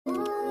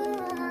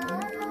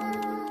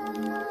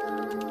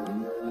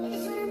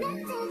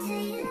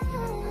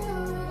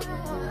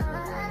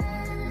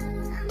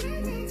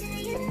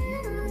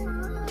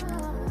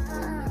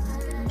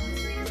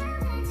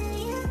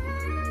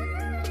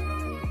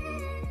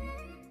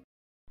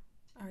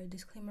Alright,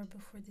 disclaimer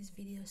before this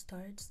video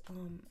starts.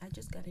 I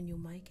just got a new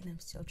mic and I'm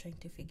still trying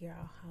to figure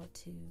out how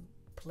to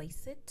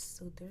place it,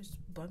 so there's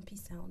bumpy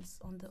sounds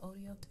on the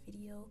audio of the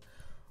video,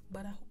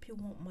 but I hope you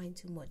won't mind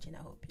too much and I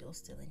hope you'll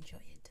still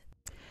enjoy it.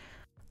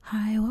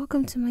 Hi,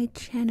 welcome to my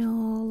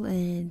channel,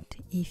 and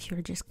if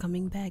you're just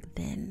coming back,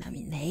 then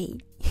hey,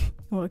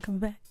 welcome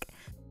back.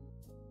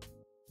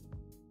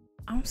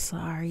 I'm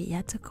sorry,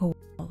 it took a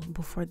while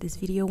before this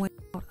video went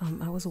out.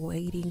 I was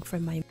waiting for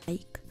my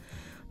mic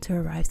to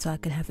arrive so I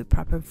could have a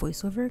proper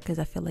voiceover, because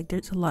I feel like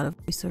there's a lot of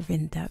voiceover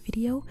in that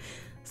video.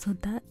 So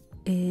that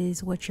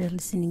is what you're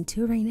listening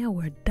to right now.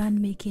 We're done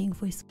making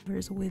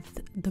voiceovers with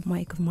the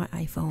mic of my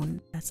iPhone.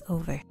 That's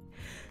over.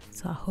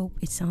 So I hope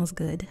it sounds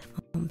good.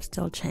 I'm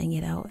still trying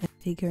it out and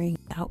figuring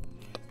it out.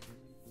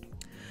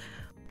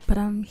 But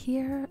I'm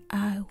here.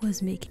 I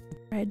was making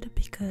bread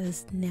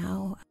because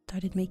now I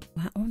started making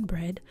my own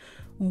bread.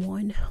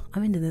 One,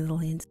 I'm in the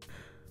Netherlands.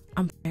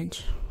 I'm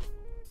French.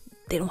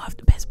 They don't have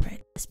the best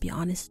bread, let's be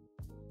honest.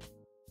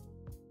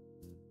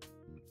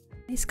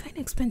 It's kind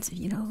of expensive,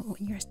 you know,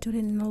 when you're a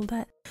student and all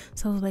that.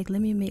 So I was like,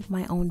 let me make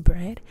my own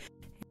bread.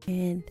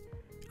 And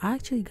I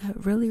actually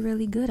got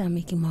really good at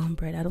making my own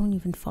bread. I don't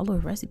even follow a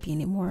recipe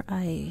anymore.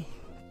 I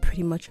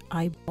pretty much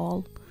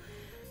eyeball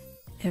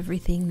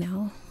everything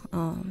now.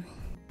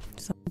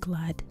 So I'm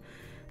glad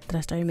that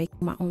I started making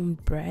my own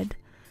bread.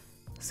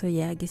 So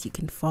yeah, I guess you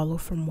can follow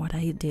from what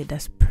I did.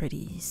 That's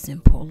pretty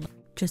simple.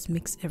 Just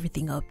mix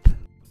everything up,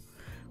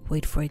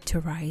 wait for it to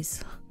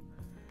rise,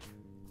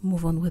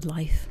 move on with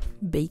life,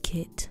 bake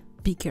it.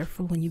 Be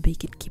careful when you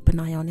bake it, keep an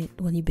eye on it.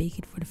 When you bake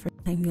it for the first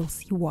time, you'll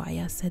see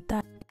why I said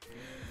that.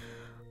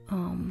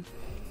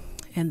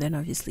 And then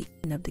obviously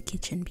clean up the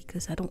kitchen,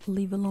 because I don't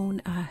live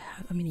alone.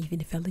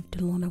 Even if I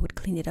lived alone, I would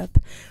clean it up,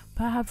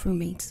 but I have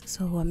roommates,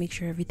 so I make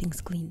sure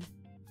everything's clean.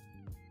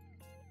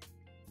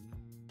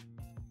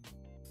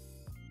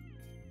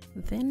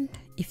 Then,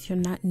 if you're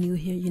not new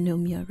here, you know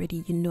me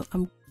already. You know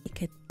I'm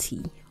like a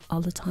tea all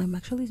the time.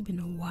 Actually, it's been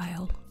a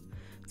while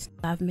since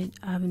I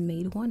haven't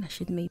made one. I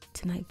should make it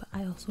tonight, but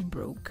I also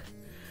broke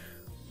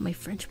my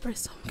French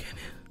press, so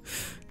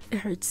it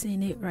hurts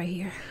seeing it right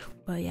here.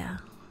 But yeah,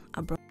 I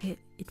broke it.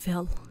 It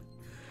fell.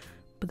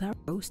 But that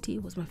rose tea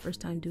was my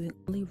first time doing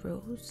only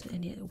rose,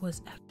 and it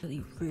was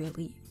actually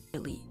really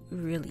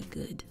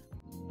good.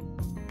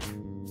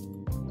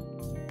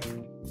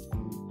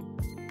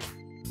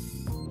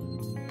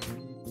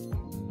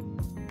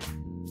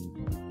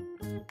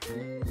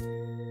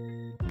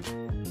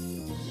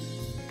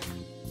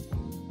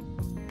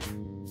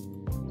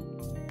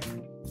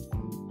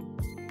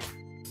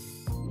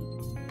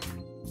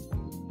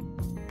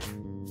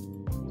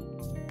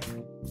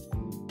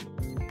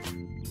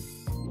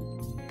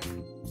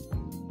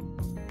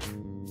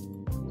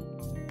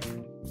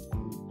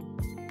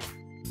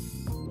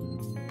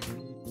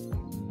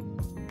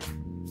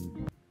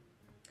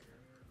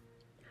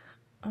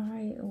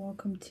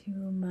 Welcome to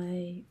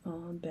my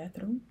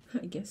bathroom,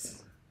 I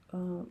guess.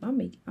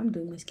 I'm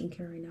doing my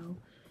skincare right now.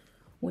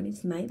 When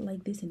it's night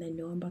like this and I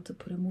know I'm about to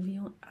put a movie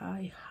on,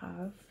 I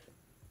have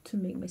to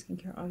make my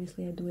skincare.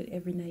 Obviously I do it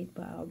every night,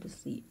 but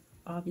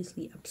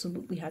obviously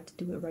absolutely had to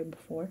do it right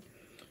before,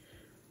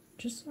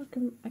 just so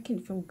I can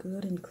feel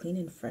good and clean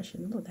and fresh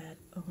and all of that.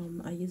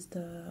 I use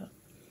the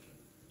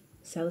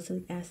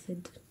salicylic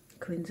acid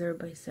cleanser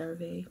by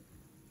CeraVe.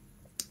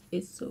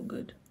 It's so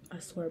good, I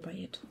swear by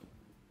it.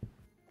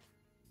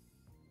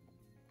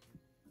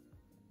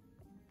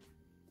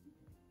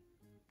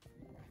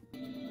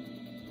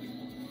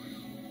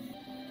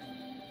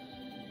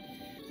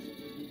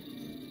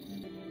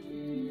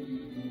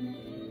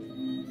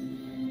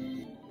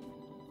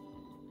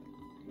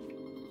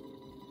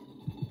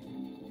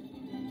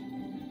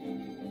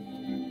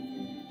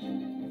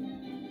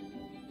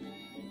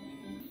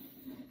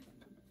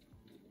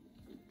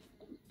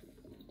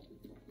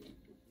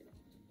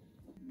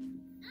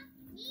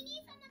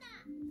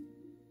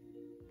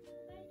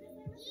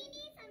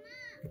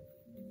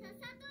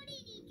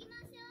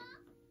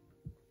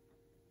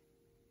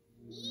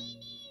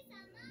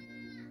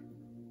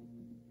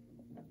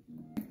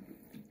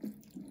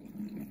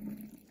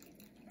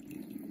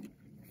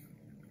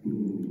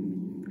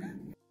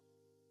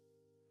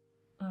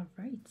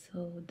 Alright,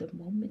 so the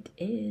moment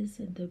is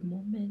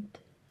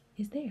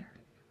there.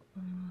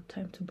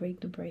 Time to break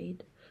the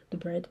bread.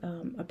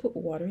 I put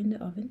water in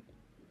the oven.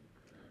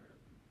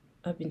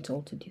 I've been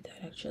told to do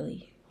that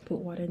actually. Put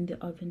water in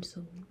the oven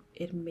so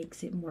it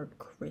makes it more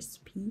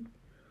crispy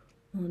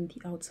on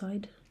the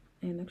outside,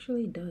 and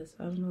actually it does.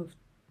 I don't know if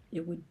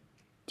it would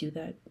do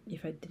that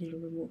if I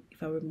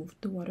removed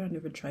the water. I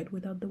never tried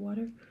without the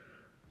water,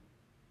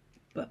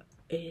 but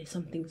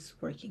something's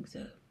working,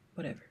 so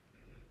whatever.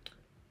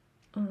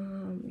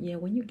 Yeah,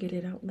 when you get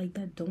it out like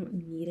that, don't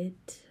knead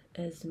it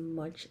as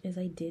much as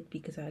I did,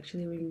 because I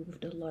actually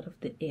removed a lot of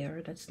the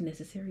air that's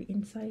necessary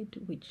inside,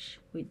 which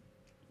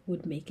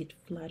would make it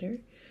flatter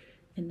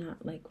and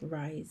not like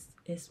rise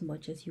as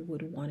much as you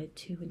would want it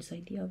to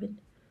inside the oven.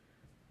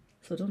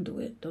 So don't do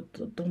it.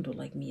 Don't do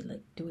like me.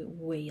 Like, do it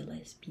way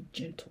less. Be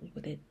gentle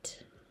with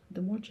it.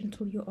 The more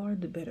gentle you are,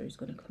 the better it's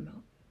gonna come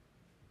out.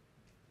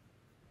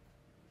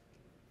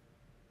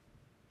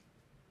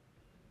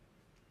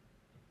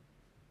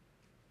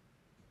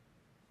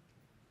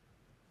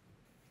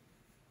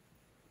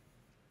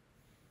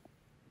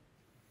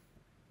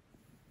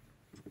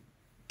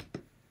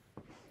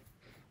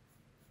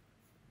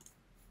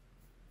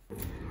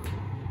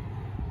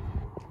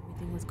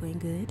 Everything was going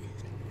good,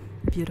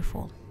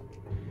 beautiful.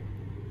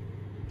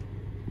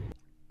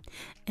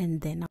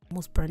 And then I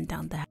almost burned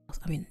down the house.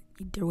 I mean,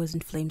 there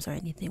wasn't flames or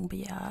anything, but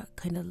yeah,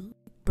 kind of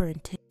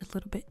burnt it a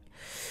little bit.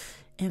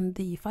 And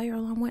the fire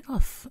alarm went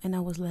off, and I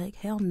was like,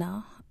 hell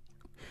no.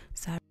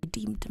 So I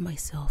redeemed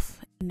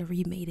myself and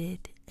remade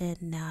it,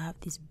 and now I have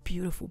this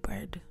beautiful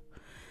bird.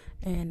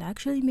 And I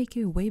actually make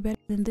it way better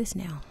than this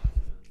now.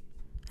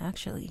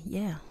 Actually,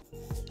 yeah.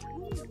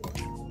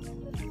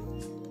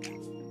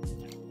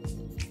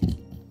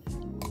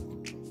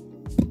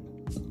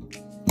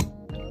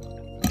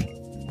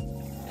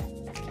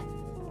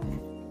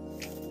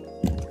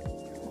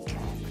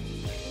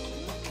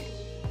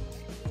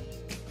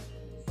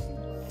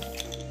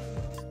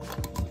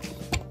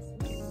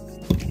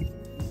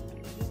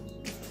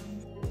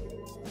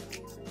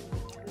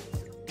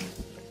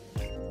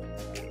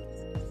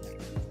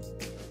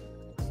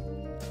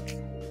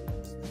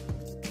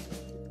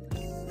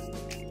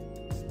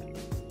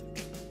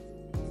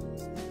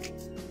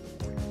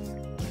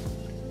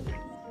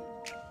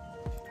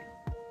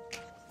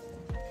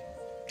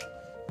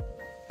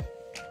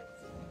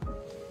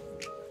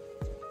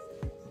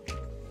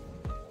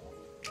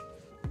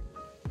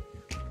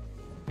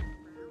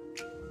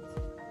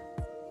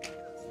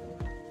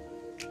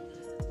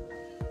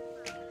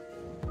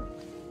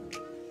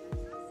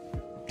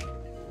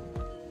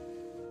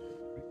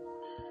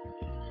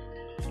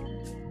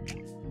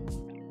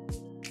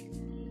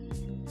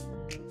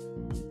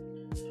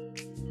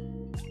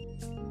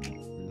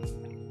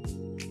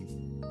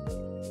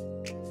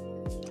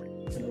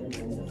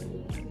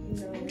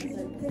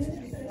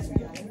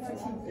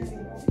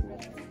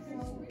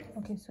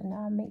 Okay, so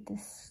now I made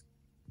this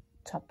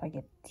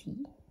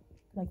spaghetti,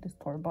 like the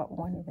store-bought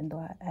one, even though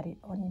I added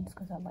onions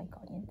because I like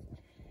onions.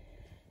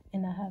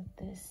 And I have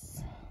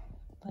this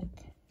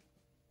like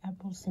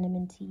apple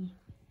cinnamon tea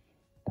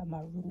that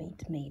my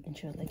roommate made, and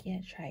she was like, yeah,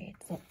 try it.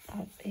 So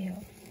I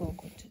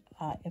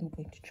am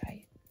going to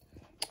try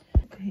it.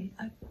 Okay,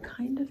 I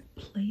kind of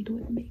played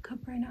with makeup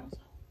right now, so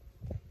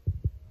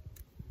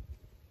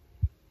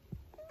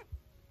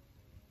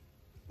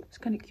it's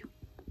kind of cute.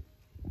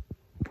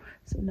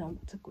 So now I'm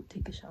to go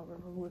take a shower,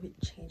 remove it,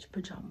 change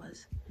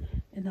pajamas.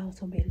 And I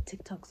also made a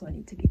TikTok, so I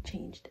need to get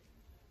changed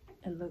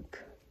and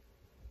look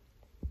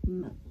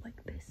not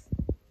like this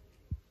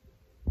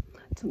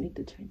to make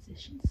the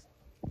transitions.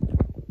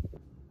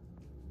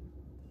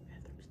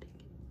 Bathroom's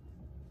stinky.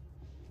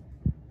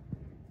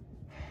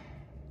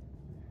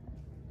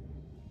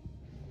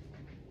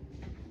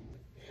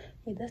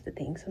 Hey, that's the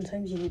thing.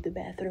 Sometimes you need the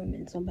bathroom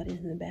and somebody's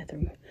in the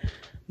bathroom.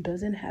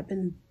 Doesn't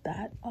happen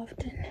that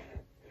often,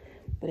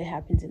 but it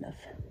happens enough.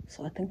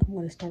 So I think I'm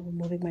going to start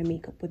removing my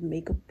makeup with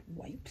makeup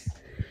wipes,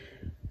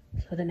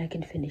 so then I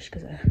can finish,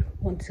 because I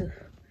want to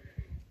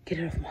get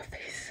it off my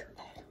face.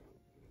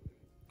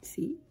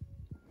 See?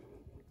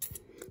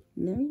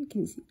 Now you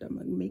can see that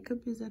my makeup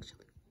is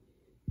actually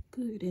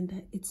good, and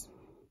that it's...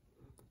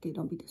 Okay,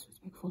 don't be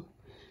disrespectful.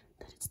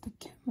 That it's the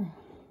camera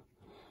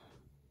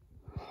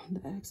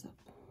that acts up.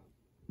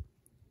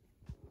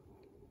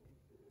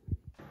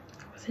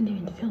 I wasn't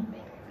even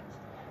filming.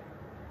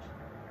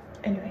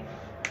 Anyway.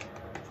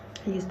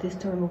 I use this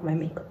to remove my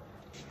makeup.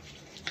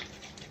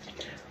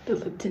 The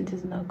lip tint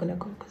is not gonna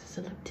go because it's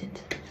a lip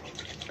tint.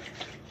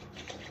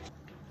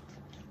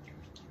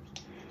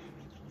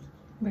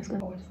 I'm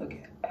gonna always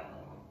forget.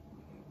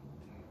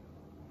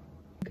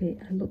 Okay,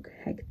 I look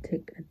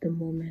hectic at the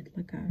moment,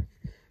 like I have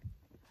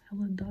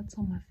hella dots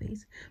on my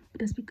face,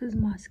 but that's because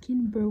my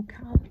skin broke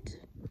out.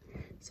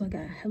 So I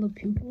got hella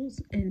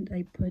pimples, and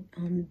I put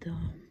on the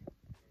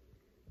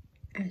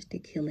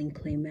Aztec Healing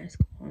Clay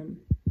Mask on,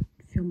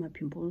 fill my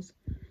pimples,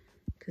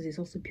 because it's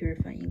also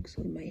purifying,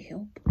 so it might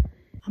help.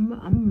 I'm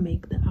gonna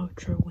make the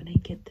outro when I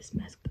get this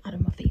mask out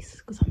of my face,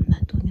 because I'm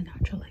not doing an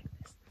outro like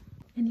this.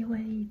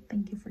 Anyway,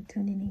 thank you for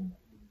tuning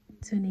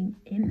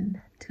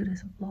in to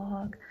this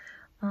vlog.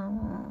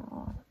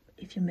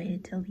 If you made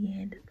it till the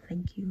end,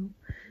 thank you,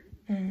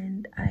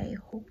 and I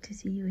hope to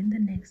see you in the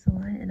next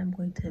one. And I'm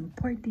going to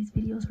import these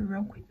videos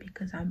real quick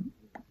because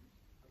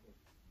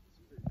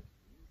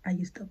I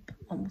used up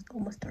almost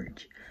all my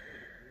storage,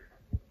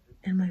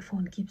 and my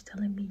phone keeps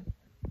telling me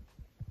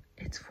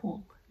it's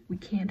full, we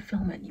can't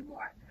film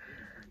anymore.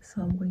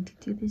 So I'm going to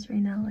do this right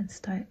now and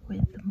start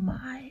with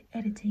my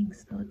editing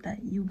so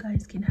that you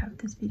guys can have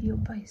this video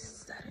by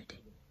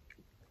Saturday.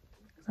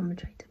 So I'm gonna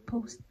try to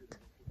post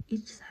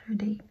each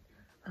Saturday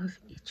of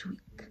each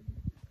week.